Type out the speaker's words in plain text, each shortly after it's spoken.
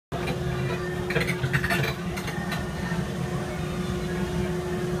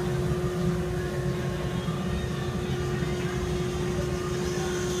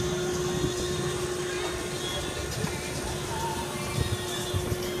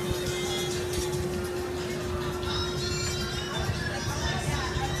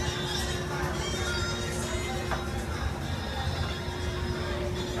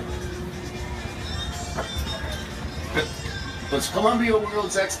Was Columbia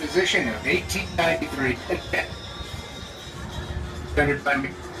World's Exposition of 1893. Centered by me.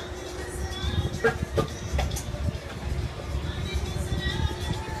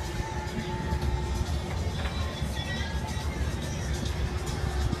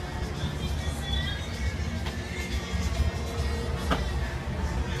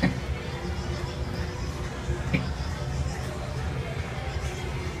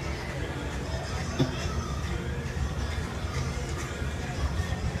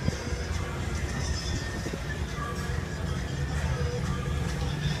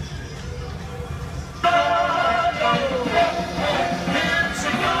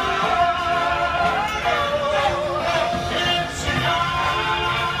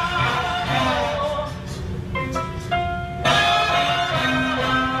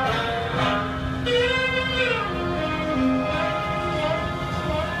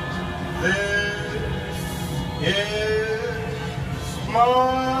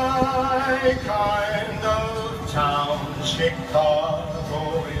 My kind of town,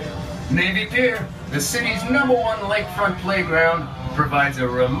 Chicago is. Navy Pier, the city's #1 lakefront playground, provides a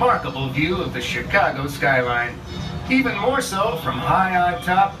remarkable view of the Chicago skyline. Even more so from high on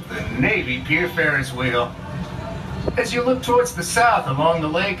top the Navy Pier Ferris wheel. As you look towards the south along the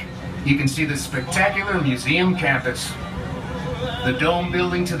lake, you can see the spectacular museum campus. The dome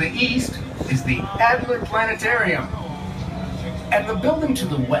building to the east is the Adler Planetarium. And the building to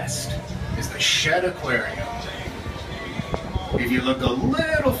the west is the Shed Aquarium. If you look a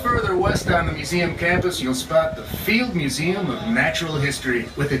little further west on the museum campus, you'll spot the Field Museum of Natural History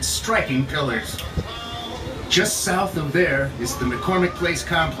with its striking pillars. Just south of there is the McCormick Place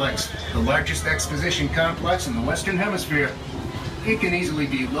Complex, the largest exposition complex in the Western Hemisphere. It can easily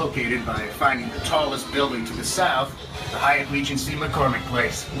be located by finding the tallest building to the south, the Hyatt Regency McCormick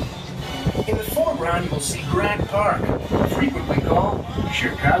Place. In the foreground, you will see Grant Park, frequently called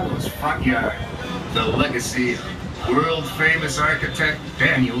Chicago's front yard, the legacy of world-famous architect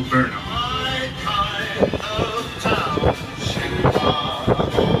Daniel Burnham.